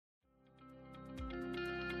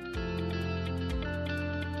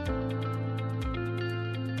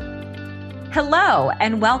Hello,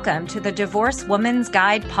 and welcome to the Divorced Woman's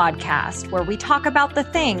Guide podcast, where we talk about the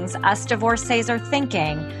things us divorcees are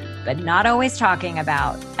thinking, but not always talking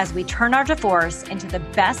about, as we turn our divorce into the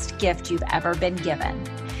best gift you've ever been given.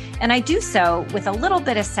 And I do so with a little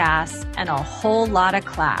bit of sass and a whole lot of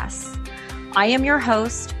class. I am your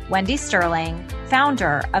host, Wendy Sterling,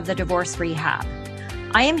 founder of the Divorce Rehab.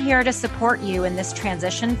 I am here to support you in this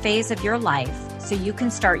transition phase of your life so you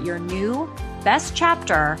can start your new best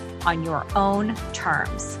chapter on your own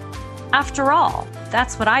terms. After all,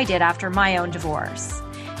 that's what I did after my own divorce.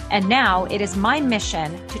 And now it is my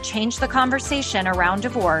mission to change the conversation around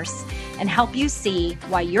divorce and help you see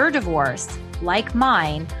why your divorce, like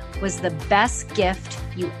mine, was the best gift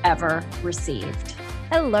you ever received.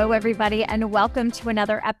 Hello, everybody, and welcome to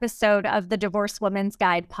another episode of the Divorced Woman's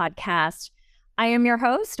Guide podcast. I am your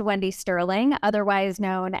host, Wendy Sterling, otherwise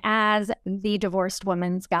known as the Divorced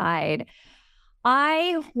Woman's Guide.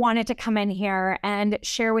 I wanted to come in here and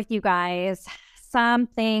share with you guys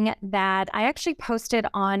something that I actually posted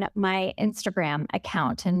on my Instagram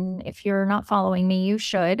account. And if you're not following me, you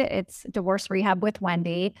should. It's Divorce Rehab with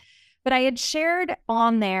Wendy. But I had shared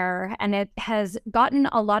on there, and it has gotten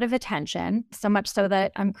a lot of attention, so much so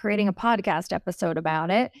that I'm creating a podcast episode about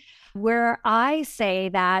it, where I say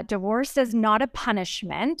that divorce is not a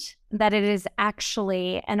punishment, that it is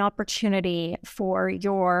actually an opportunity for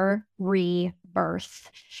your rebirth.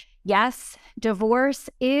 Yes, divorce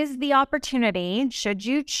is the opportunity, should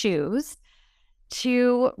you choose,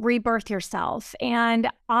 to rebirth yourself. And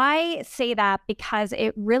I say that because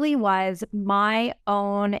it really was my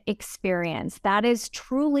own experience. That is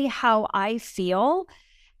truly how I feel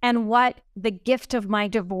and what the gift of my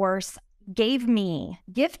divorce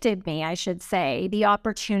gifted me, I should say, the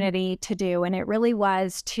opportunity to do. And it really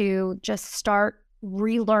was to just start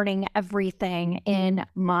relearning everything in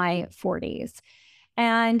my 40s.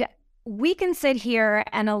 And we can sit here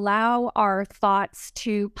and allow our thoughts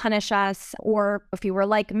to punish us, or if you were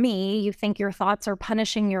like me, you think your thoughts are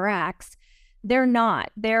punishing your ex. They're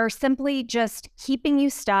not. They're simply just keeping you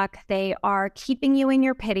stuck. They are keeping you in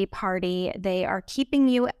your pity party. They are keeping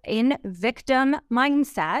you in victim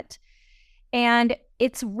mindset. And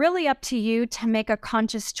it's really up to you to make a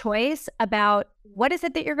conscious choice about what is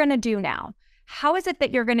it that you're going to do now? How is it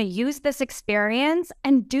that you're going to use this experience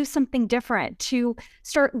and do something different, to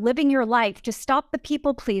start living your life, to stop the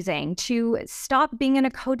people pleasing, to stop being in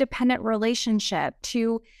a codependent relationship,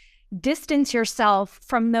 to distance yourself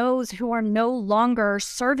from those who are no longer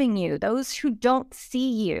serving you, those who don't see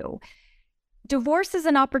you. Divorce is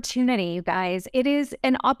an opportunity, you guys. It is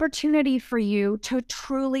an opportunity for you to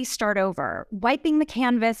truly start over, wiping the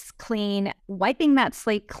canvas clean, wiping that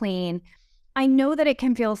slate clean. I know that it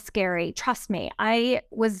can feel scary. Trust me, I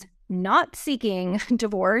was not seeking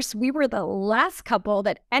divorce. We were the last couple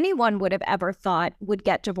that anyone would have ever thought would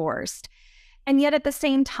get divorced. And yet at the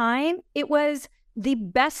same time, it was the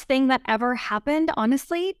best thing that ever happened,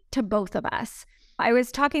 honestly, to both of us. I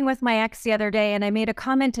was talking with my ex the other day and I made a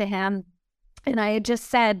comment to him. And I had just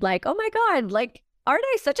said, like, oh my God, like, aren't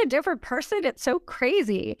I such a different person? It's so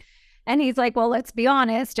crazy. And he's like, well, let's be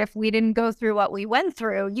honest. If we didn't go through what we went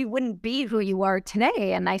through, you wouldn't be who you are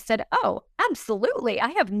today. And I said, oh, absolutely. I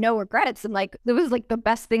have no regrets. And like, it was like the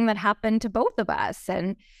best thing that happened to both of us.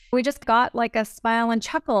 And we just got like a smile and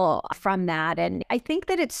chuckle from that. And I think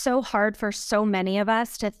that it's so hard for so many of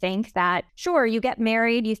us to think that, sure, you get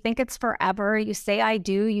married, you think it's forever, you say, I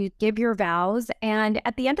do, you give your vows. And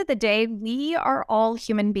at the end of the day, we are all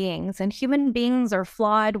human beings, and human beings are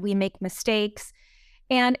flawed. We make mistakes.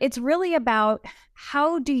 And it's really about,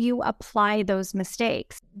 how do you apply those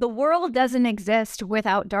mistakes? The world doesn't exist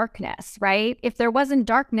without darkness, right? If there wasn't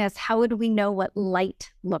darkness, how would we know what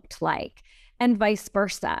light looked like? And vice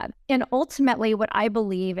versa. And ultimately, what I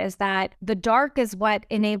believe is that the dark is what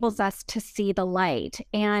enables us to see the light.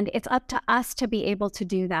 And it's up to us to be able to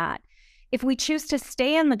do that. If we choose to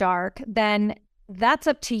stay in the dark, then that's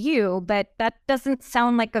up to you. But that doesn't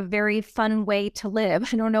sound like a very fun way to live.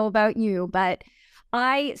 I don't know about you, but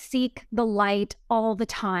I seek the light all the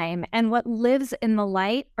time. And what lives in the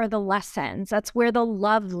light are the lessons. That's where the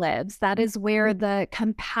love lives. That is where the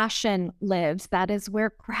compassion lives. That is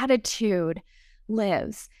where gratitude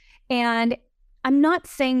lives. And I'm not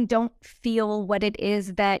saying don't feel what it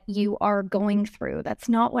is that you are going through. That's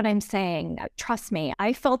not what I'm saying. Trust me,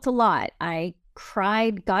 I felt a lot. I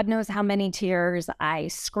cried God knows how many tears. I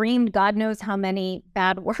screamed God knows how many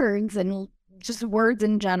bad words, and just words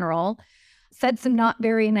in general. Said some not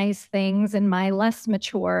very nice things in my less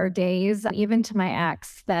mature days, even to my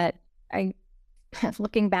ex, that I,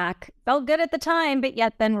 looking back, felt good at the time, but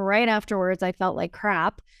yet then right afterwards, I felt like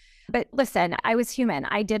crap. But listen, I was human.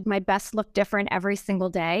 I did my best look different every single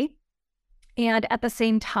day. And at the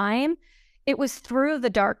same time, it was through the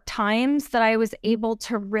dark times that I was able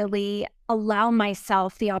to really allow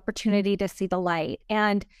myself the opportunity to see the light.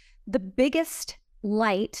 And the biggest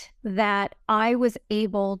light that I was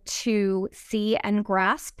able to see and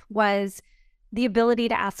grasp was the ability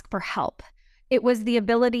to ask for help. It was the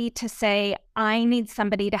ability to say, I need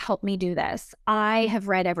somebody to help me do this. I have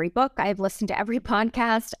read every book. I've listened to every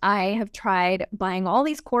podcast. I have tried buying all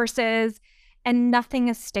these courses and nothing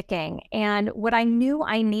is sticking. And what I knew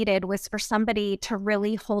I needed was for somebody to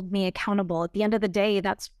really hold me accountable. At the end of the day,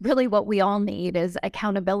 that's really what we all need is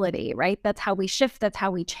accountability, right? That's how we shift. That's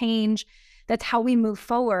how we change. That's how we move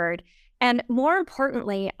forward. And more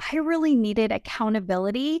importantly, I really needed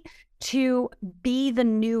accountability to be the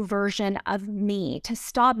new version of me, to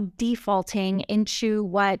stop defaulting into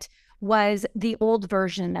what was the old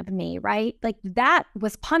version of me, right? Like that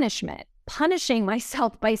was punishing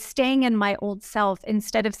myself by staying in my old self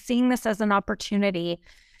instead of seeing this as an opportunity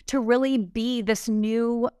to really be this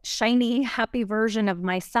new, shiny, happy version of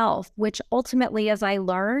myself, which ultimately, as I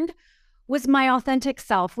learned, was my authentic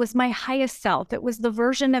self, was my highest self. It was the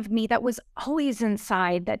version of me that was always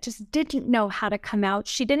inside that just didn't know how to come out.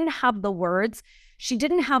 She didn't have the words. She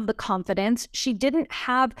didn't have the confidence. She didn't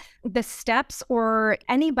have the steps or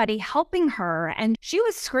anybody helping her. And she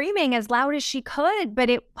was screaming as loud as she could, but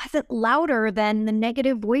it wasn't louder than the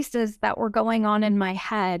negative voices that were going on in my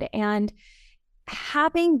head. And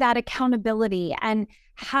having that accountability and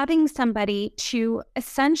having somebody to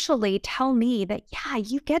essentially tell me that, yeah,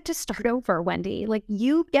 you get to start over, Wendy. Like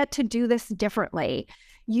you get to do this differently.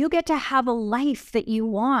 You get to have a life that you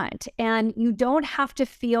want and you don't have to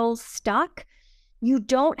feel stuck. You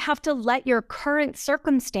don't have to let your current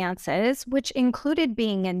circumstances, which included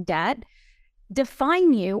being in debt,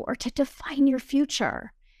 define you or to define your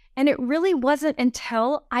future. And it really wasn't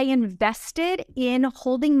until I invested in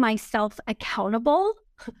holding myself accountable,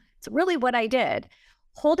 it's really what I did,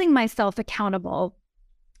 holding myself accountable,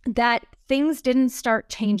 that things didn't start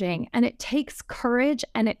changing. And it takes courage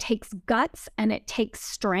and it takes guts and it takes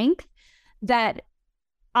strength that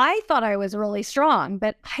I thought I was really strong,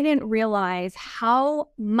 but I didn't realize how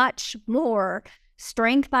much more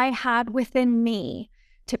strength I had within me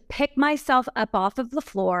to pick myself up off of the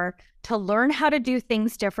floor, to learn how to do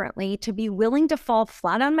things differently, to be willing to fall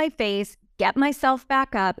flat on my face, get myself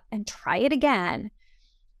back up and try it again.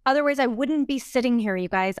 Otherwise, I wouldn't be sitting here, you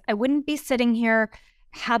guys. I wouldn't be sitting here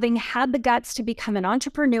having had the guts to become an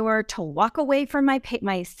entrepreneur, to walk away from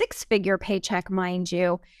my six-figure paycheck, mind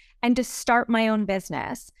you, and to start my own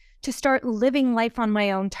business, to start living life on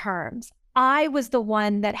my own terms. I was the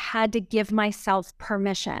one that had to give myself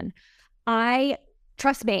permission.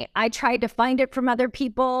 Trust me, I tried to find it from other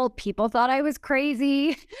people. People thought I was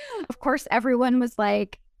crazy. Of course, everyone was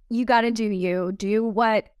like, you got to do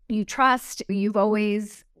what you trust. You've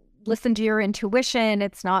always listened to your intuition.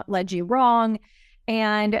 It's not led you wrong.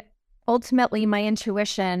 And ultimately, my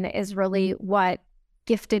intuition is really what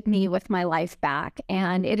gifted me with my life back.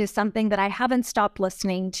 And it is something that I haven't stopped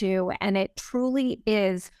listening to. And it truly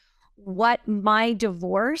is what my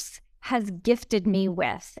divorce has gifted me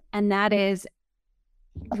with. And that is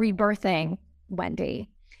rebirthing, Wendy.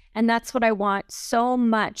 And that's what I want so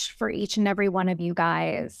much for each and every one of you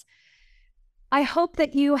guys. I hope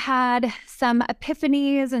that you had some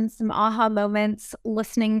epiphanies and some aha moments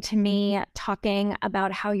listening to me talking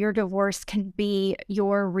about how your divorce can be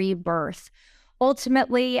your rebirth.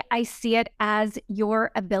 Ultimately, I see it as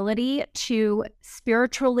your ability to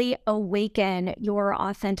spiritually awaken your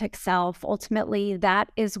authentic self. Ultimately,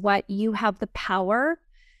 that is what you have the power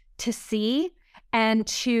to see and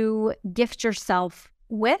to gift yourself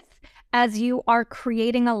with as you are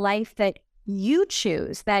creating a life that you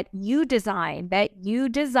choose, that you design, that you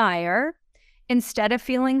desire, instead of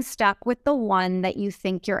feeling stuck with the one that you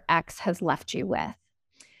think your ex has left you with.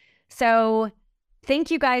 So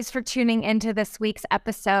thank you guys for tuning into this week's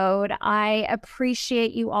episode. I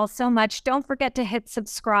appreciate you all so much. Don't forget to hit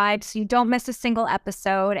subscribe so you don't miss a single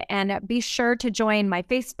episode. And be sure to join my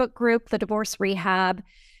Facebook group, The Divorce Rehab.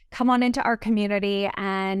 Come on into our community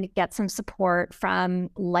and get some support from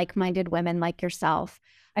like-minded women like yourself.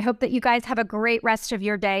 I hope that you guys have a great rest of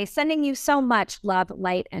your day. Sending you so much love,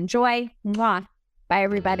 light, and joy. Mwah. Bye,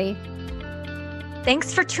 everybody.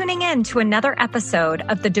 Thanks for tuning in to another episode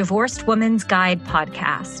of the Divorced Woman's Guide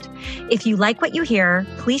podcast. If you like what you hear,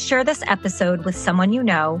 please share this episode with someone you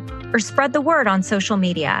know or spread the word on social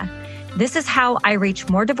media. This is how I reach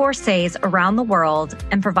more divorcees around the world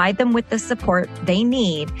and provide them with the support they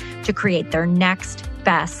need to create their next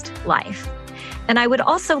best life. And I would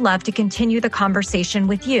also love to continue the conversation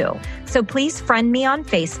with you. So please friend me on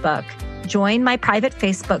Facebook, join my private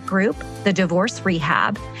Facebook group, The Divorce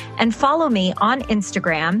Rehab, and follow me on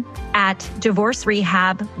Instagram at Divorce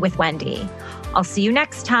Rehab with Wendy. I'll see you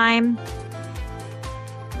next time.